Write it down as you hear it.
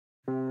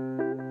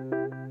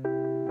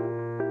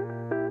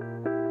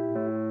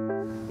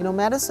You know,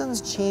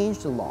 medicine's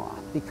changed a lot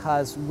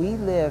because we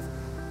live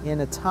in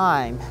a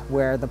time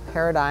where the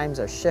paradigms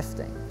are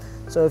shifting.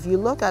 So if you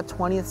look at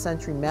 20th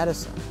century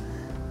medicine,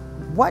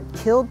 what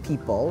killed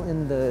people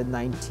in the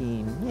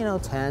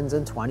 10s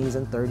and 20s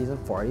and 30s and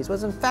 40s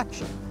was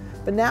infection.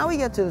 But now we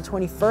get to the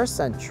 21st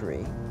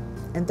century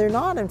and they're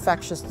not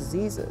infectious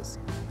diseases.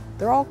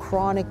 They're all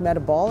chronic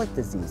metabolic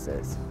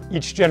diseases.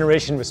 Each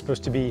generation was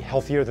supposed to be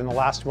healthier than the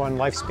last one.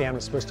 Lifespan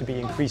was supposed to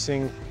be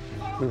increasing.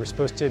 We were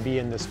supposed to be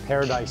in this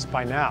paradise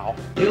by now.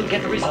 You'll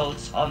get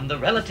results on the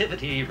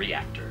relativity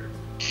reactor.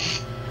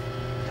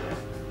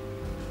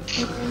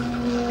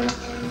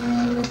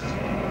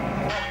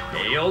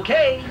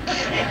 Okay.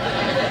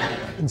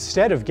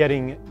 Instead of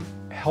getting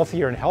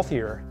healthier and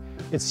healthier,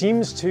 it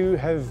seems to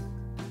have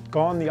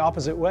gone the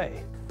opposite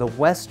way. The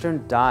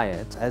Western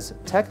diet is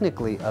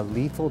technically a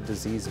lethal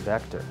disease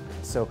vector.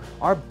 So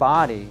our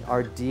body,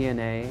 our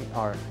DNA,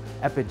 our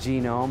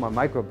epigenome, our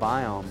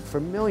microbiome,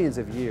 for millions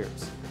of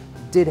years,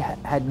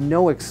 had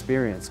no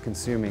experience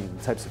consuming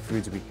the types of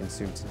foods we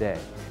consume today.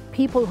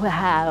 People who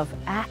have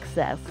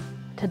access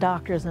to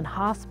doctors and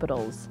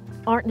hospitals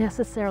aren't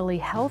necessarily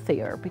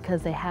healthier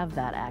because they have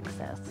that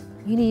access.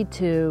 You need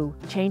to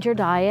change your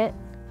diet,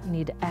 you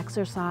need to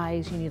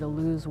exercise, you need to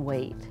lose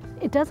weight.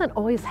 It doesn't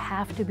always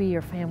have to be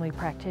your family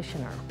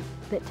practitioner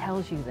that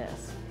tells you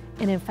this.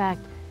 And in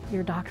fact,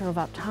 your doctor of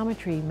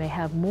optometry may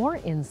have more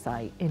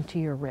insight into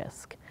your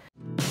risk.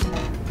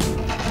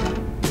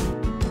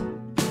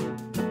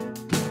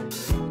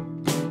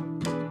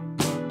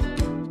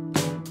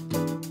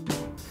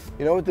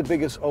 You know what the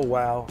biggest oh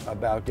wow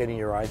about getting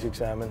your eyes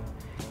examined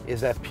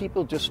is that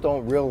people just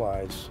don't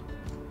realize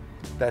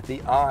that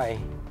the eye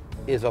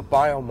is a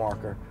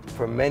biomarker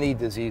for many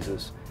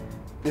diseases.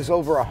 There's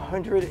over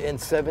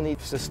 170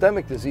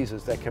 systemic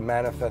diseases that can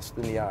manifest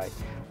in the eye.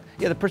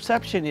 Yeah, the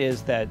perception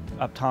is that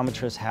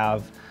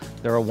optometrists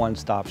they're a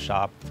one-stop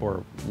shop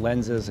for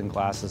lenses and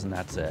glasses and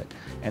that's it.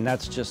 And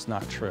that's just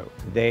not true.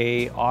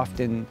 They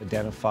often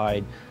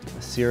identified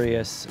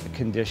serious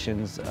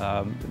conditions,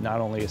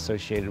 not only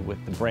associated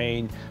with the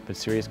brain, but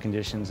serious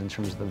conditions in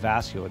terms of the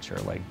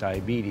vasculature, like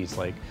diabetes,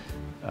 like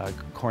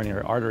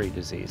coronary artery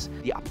disease.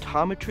 The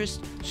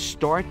optometrists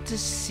start to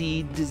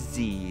see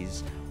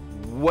disease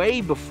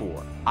way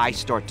before I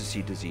start to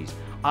see disease.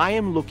 I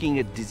am looking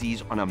at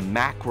disease on a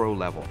macro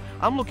level.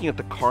 I'm looking at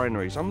the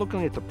coronaries, I'm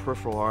looking at the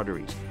peripheral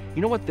arteries.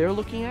 You know what they're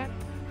looking at?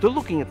 They're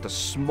looking at the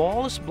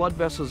smallest blood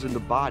vessels in the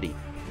body.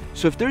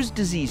 So if there's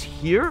disease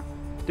here,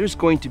 there's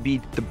going to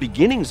be the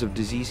beginnings of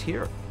disease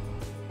here.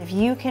 If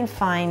you can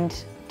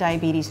find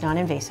diabetes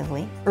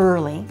non-invasively,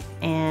 early,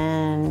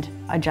 and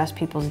adjust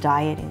people's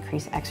diet,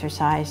 increase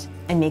exercise,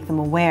 and make them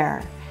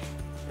aware,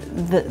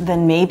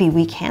 then maybe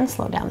we can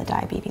slow down the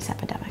diabetes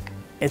epidemic.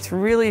 It's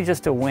really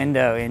just a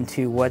window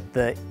into what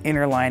the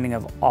inner lining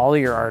of all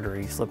your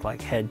arteries look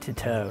like head to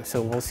toe. So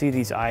we'll see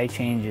these eye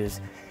changes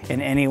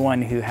in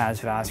anyone who has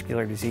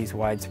vascular disease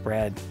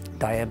widespread.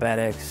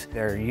 Diabetics,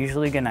 they're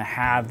usually going to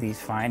have these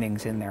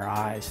findings in their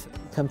eyes.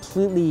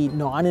 Completely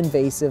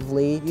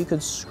non-invasively, you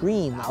could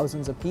screen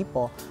thousands of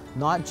people,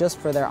 not just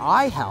for their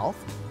eye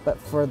health, but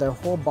for their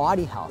whole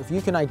body health. If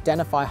you can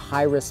identify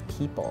high-risk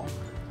people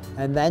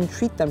and then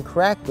treat them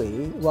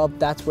correctly, well,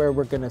 that's where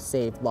we're going to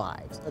save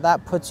lives. So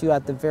that puts you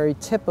at the very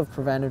tip of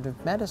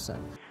preventative medicine.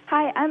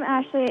 Hi, I'm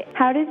Ashley.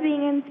 How does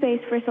being in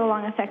space for so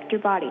long affect your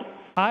body?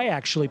 I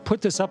actually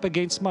put this up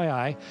against my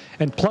eye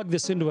and plug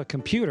this into a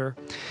computer,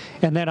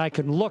 and then I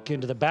can look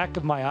into the back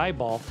of my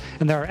eyeball,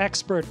 and there are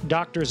expert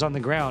doctors on the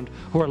ground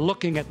who are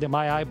looking at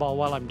my eyeball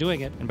while I'm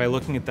doing it. And by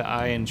looking at the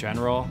eye in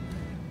general,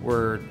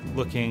 we're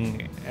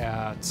looking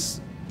at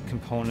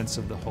components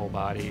of the whole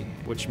body,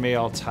 which may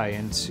all tie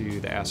into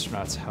the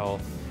astronaut's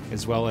health,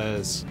 as well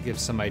as give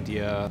some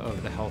idea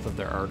of the health of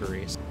their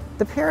arteries.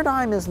 The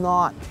paradigm is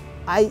not,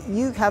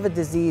 you have a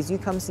disease, you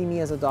come see me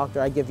as a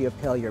doctor, I give you a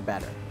pill, you're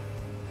better.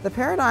 The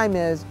paradigm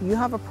is, you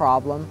have a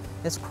problem,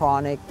 it's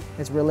chronic,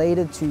 it's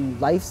related to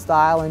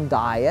lifestyle and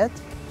diet,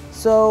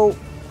 so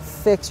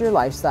fix your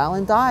lifestyle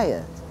and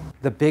diet.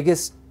 The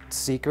biggest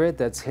secret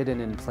that's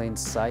hidden in plain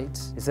sight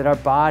is that our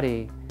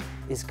body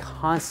is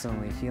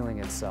constantly healing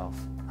itself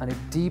on a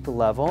deep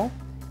level,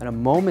 on a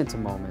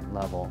moment-to-moment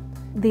level.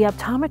 The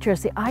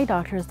optometrist, the eye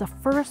doctor, is the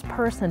first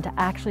person to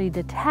actually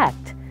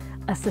detect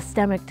a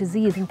systemic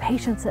disease in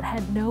patients that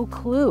had no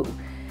clue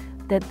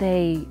that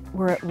they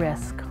were at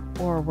risk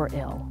or were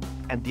ill.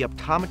 And the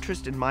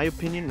optometrist, in my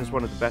opinion, is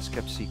one of the best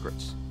kept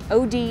secrets.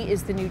 OD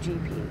is the new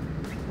GP,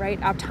 right?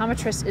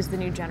 Optometrist is the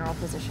new general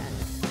physician.